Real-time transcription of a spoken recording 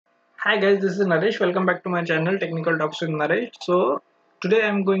Hi guys, this is Naresh. Welcome back to my channel Technical Talks with Naresh. So today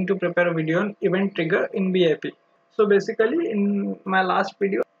I'm going to prepare a video on event trigger in BIP. So basically in my last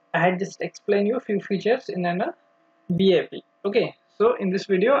video I had just explained you a few features in an BIP. Okay, so in this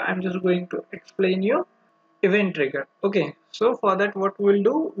video I'm just going to explain you event trigger. Okay, so for that what we will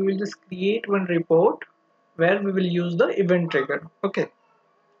do, we will just create one report where we will use the event trigger. Okay,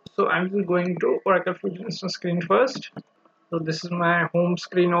 so I'm just going to Oracle Fusion Instance screen first. So this is my home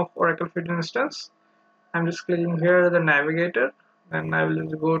screen of Oracle Fusion Instance. I'm just clicking here the navigator, then I will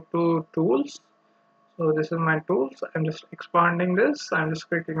just go to tools. So this is my tools. I'm just expanding this. I'm just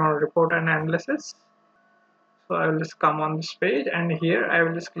clicking on report and analysis. So I will just come on this page, and here I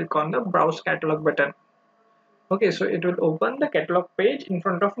will just click on the browse catalog button. Okay, so it will open the catalog page in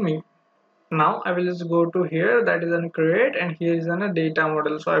front of me. Now I will just go to here, that is on create, and here is on a data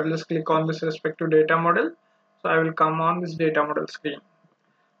model. So I will just click on this respective data model. So I will come on this data model screen.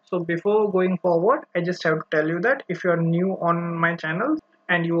 So before going forward, I just have to tell you that if you are new on my channel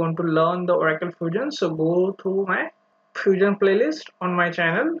and you want to learn the Oracle Fusion, so go through my Fusion playlist on my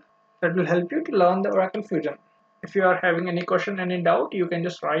channel. That will help you to learn the Oracle Fusion. If you are having any question, any doubt, you can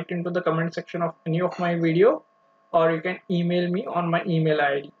just write into the comment section of any of my video, or you can email me on my email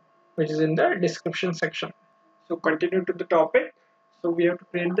ID, which is in the description section. So continue to the topic. So we have to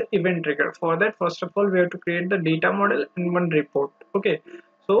create the event trigger. For that, first of all, we have to create the data model and one report. Okay,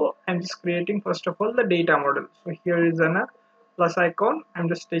 so I'm just creating first of all the data model. So here is an plus icon. I'm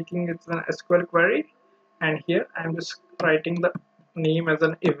just taking it's an SQL query, and here I'm just writing the name as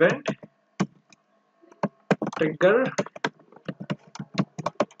an event trigger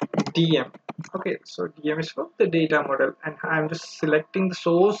DM. Okay, so DM is for the data model, and I'm just selecting the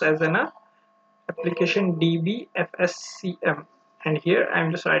source as an application DB FSCM, and here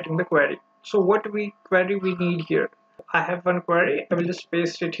I'm just writing the query. So what query we need here? I have one query. I will just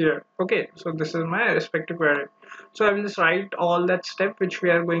paste it here. Okay, so this is my respective query. So I will just write all that step which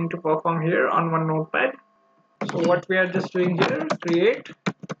we are going to perform here on one notepad. So what we are just doing here, create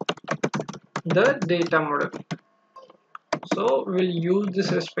the data model. So we'll use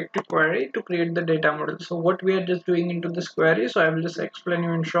this respective query to create the data model. So what we are just doing into this query, so I will just explain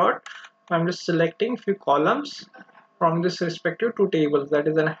you in short. I'm just selecting few columns from this respective two tables, that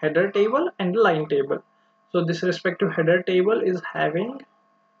is a header table and a line table. So this respective header table is having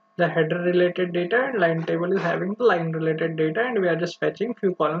the header related data, and line table is having the line related data, and we are just fetching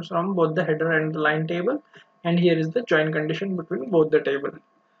few columns from both the header and the line table, and here is the join condition between both the table.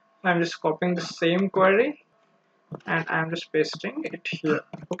 I'm just copying the same query and I'm just pasting it here.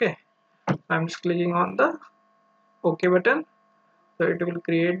 Okay, I'm just clicking on the OK button, so it will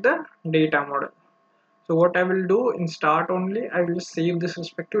create the data model. So what I will do, in start only I will just save this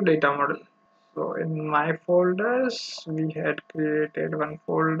respective data model. So in my folders we had created one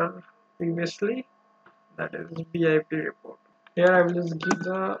folder previously, that is BIP report. Here I will just give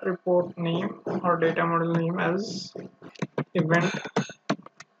the report name or data model name as event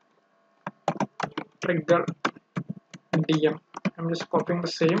trigger DM. I'm just copying the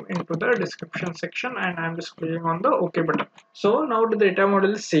same into the description section, and I'm just clicking on the OK button. So now the data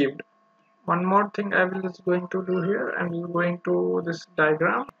model is saved. One more thing I will just going to do here, I'm just going to this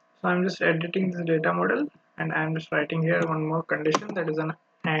diagram. So I'm just editing this data model, and I'm just writing here one more condition, that is an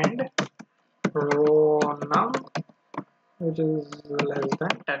and row num which is less than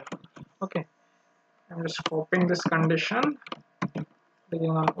 10. Okay, I'm just copying this condition, clicking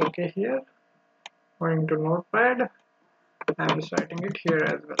on OK here, going to notepad, I'm just writing it here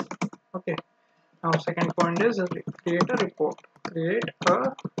as well. Okay, now second point is create a report. Create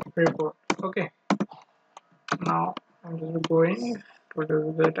a report. Okay, now I'm just going to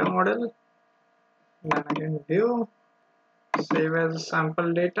the data model, then again view, save as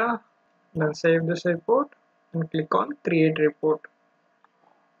sample data, then save this report and click on create report.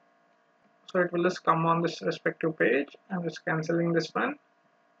 So it will just come on this respective page. I'm just cancelling this one,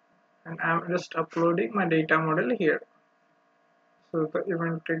 and I'm just uploading my data model here. So the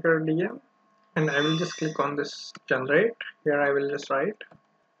event trigger DM, and I will just click on this generate. Here I will just write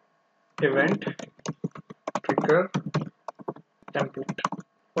event trigger template.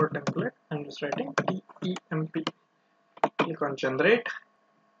 For template I'm just writing TEMP. Click on generate.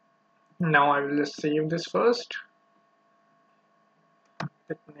 Now I will just save this first.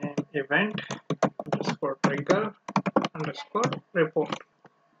 Let name event underscore trigger underscore report.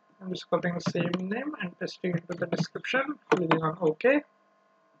 I'm just copying the same name and pasting it to the description, clicking on OK.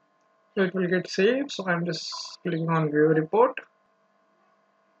 So it will get saved. So I'm just clicking on view report.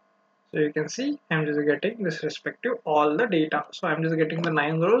 So you can see I'm just getting this respective all the data. So I'm just getting the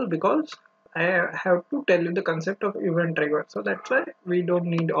 9 rows because I have to tell you the concept of event trigger. So that's why we don't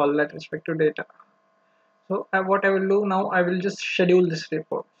need all that respective data. So what I will do now, I will just schedule this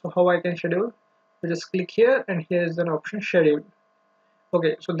report. So how I can schedule? You just click here and here is an option schedule.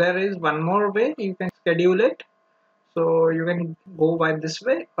 Okay, so there is one more way you can schedule it. So you can go by this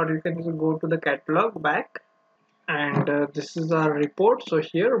way, or you can just go to the catalog back, and this is our report. So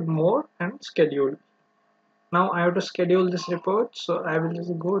here more and schedule. Now I have to schedule this report, so I will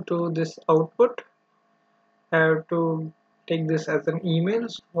just go to this output. I have to take this as an email.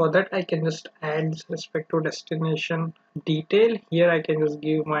 So for that I can just add this respective destination detail. Here I can just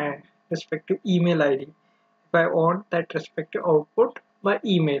give my respective email ID if I want that respective output by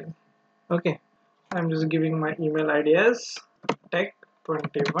email. Okay, I'm just giving my email ID as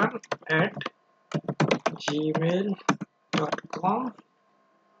tech21 at gmail.com.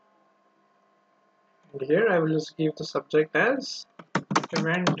 And here I will just give the subject as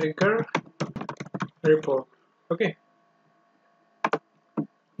event trigger report. Okay,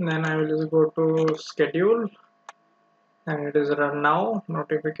 then I will just go to schedule, and it is run now,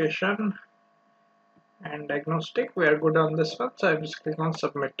 notification and diagnostic. We are good on this one, so I will just click on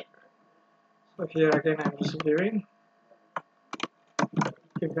submit. So here again I'm just giving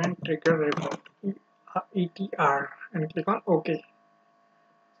event trigger report ETR and click on OK.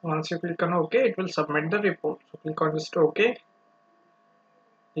 Once you click on OK, it will submit the report. So click on just OK,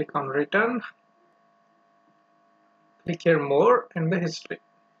 click on return, click here more and the history.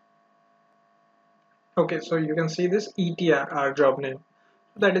 Okay, so you can see this ETR, our job name.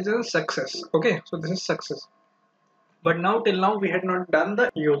 That is a success. Okay, so this is success. But now till now we had not done the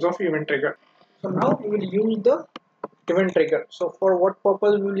use of event trigger. So now we will use the event trigger. So for what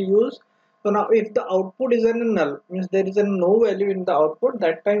purpose we will use? So now if the output is a null, means there is a no value in the output,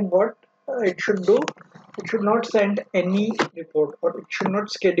 that time what it should do, it should not send any report, or it should not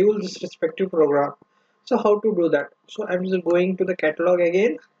schedule this respective program. So how to do that? So I'm just going to the catalog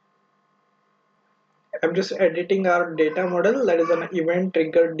again. I'm just editing our data model, that is an event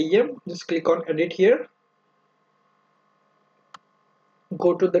trigger DM. Just click on edit here.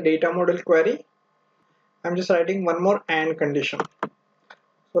 Go to the data model query. I'm just writing one more AND condition.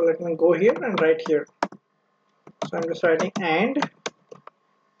 So let me go here and write here. So I'm just writing AND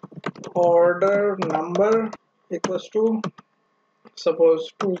order number equals to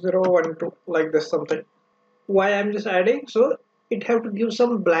suppose 2012, like this something. Why I'm just adding? So it have to give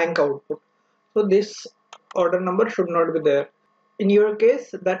some blank output. So this order number should not be there. In your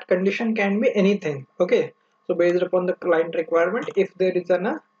case, that condition can be anything. Okay. So based upon the client requirement, if there is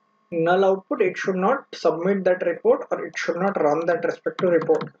a null output, it should not submit that report, or it should not run that respective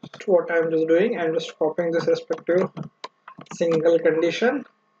report. So what I'm just doing, I'm just copying this respective single condition.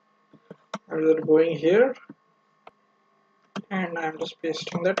 I'm just going here and I'm just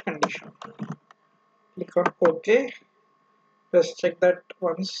pasting that condition. Click on OK. Just check that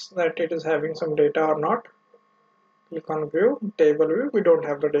once that it is having some data or not. Click on view, table view, we don't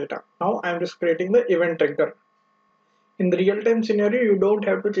have the data. Now I'm just creating the event trigger. In the real-time scenario, you don't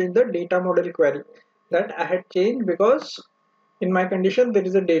have to change the data model query. That I had changed because in my condition there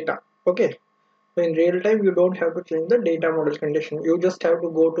is a data. Okay. So in real time, you don't have to change the data model condition. You just have to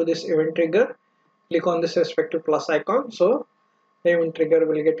go to this event trigger, click on this respective plus icon. So the event trigger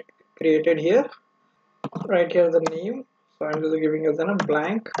will get created here. Right here the name. So I'm just giving as a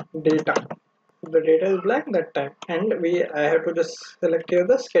blank data. If the data is blank that time, and I have to just select here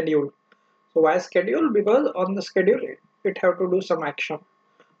the schedule. So why schedule? Because on the schedule it have to do some action.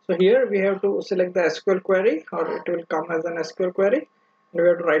 So here we have to select the SQL query, or it will come as an SQL query, and we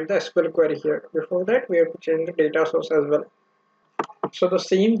have to write the SQL query here. Before that we have to change the data source as well. So the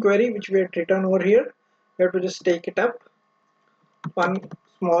same query which we had written over here, we have to just take it up. One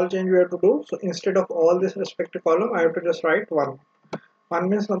small change we have to do. So instead of all this respective column, I have to just write 1. 1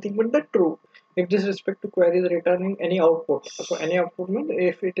 means nothing but the true. If this respective query is returning any output, so any output means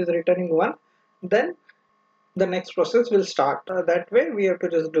if it is returning 1, then the next process will start. That way we have to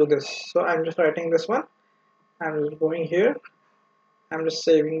just do this. So I'm just writing this one. I'm just going here. I'm just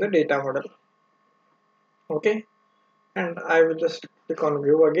saving the data model. Okay, and I will just click on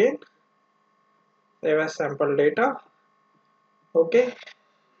view again. Save as sample data. Okay,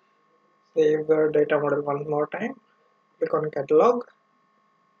 save the data model one more time. Click on catalog.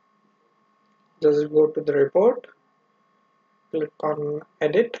 Just go to the report. Click on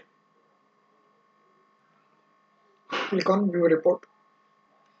edit. Click on view report.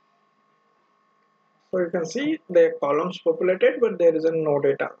 So you can see the columns populated, but there is no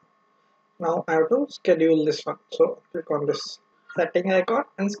data. Now I have to schedule this one. So click on this setting icon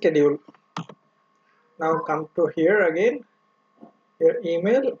and schedule. Now come to here again. Here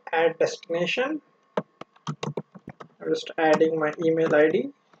email, add destination. I'm just adding my email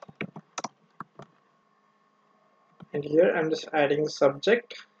ID, and here I'm just adding the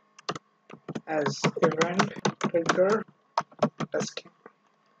subject as event trigger testing.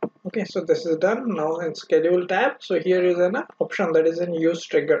 Okay, so this is done. Now in schedule tab, so here is an option that is in use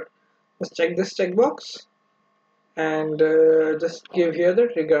trigger. Just check this checkbox and just give here the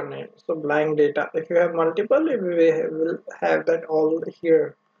trigger name. So blank data. If you have multiple, we will have that all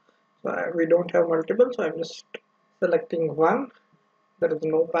here. So we don't have multiple, so I'm just selecting one. There is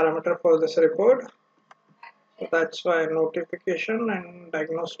no parameter for this report. So that's why notification and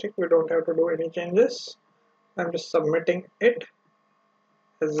diagnostic, we don't have to do any changes. I'm just submitting it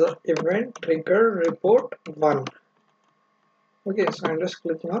as a event trigger report 1. Okay, so I'm just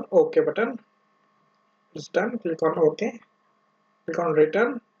clicking on OK button. It's done. Click on OK. Click on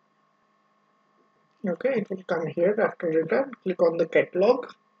return. Okay, it will come here after return. Click on the catalog.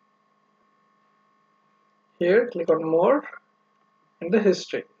 Here, click on more and the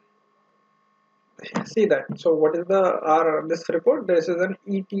history. See that. So what is the this report? This is an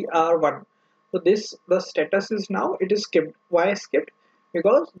ETR1. So this the status is now it is skipped. Why skipped?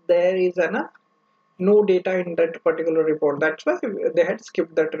 Because there is an no data in that particular report. That's why they had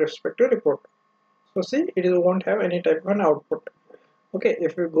skipped that respective report. So see, it won't have any type of an output. Okay,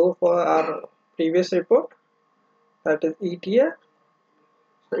 if we go for our previous report, that is ETR,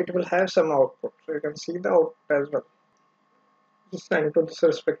 so it will have some output. So you can see the output as well. Just send to this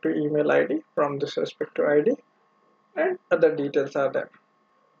respective email ID from this respective ID, and other details are there.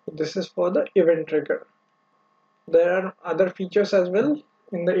 This is for the event trigger. There are other features as well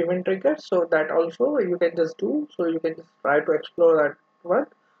in the event trigger, so that also you can just do. So you can just try to explore that one,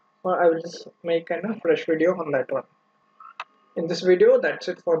 or I will just make a fresh video on that one. In this video, that's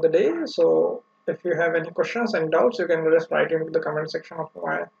it for the day. So if you have any questions and doubts, you can just write into the comment section of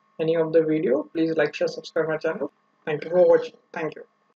any of the video. Please like, share, subscribe my channel. Thank you for watching. Thank you.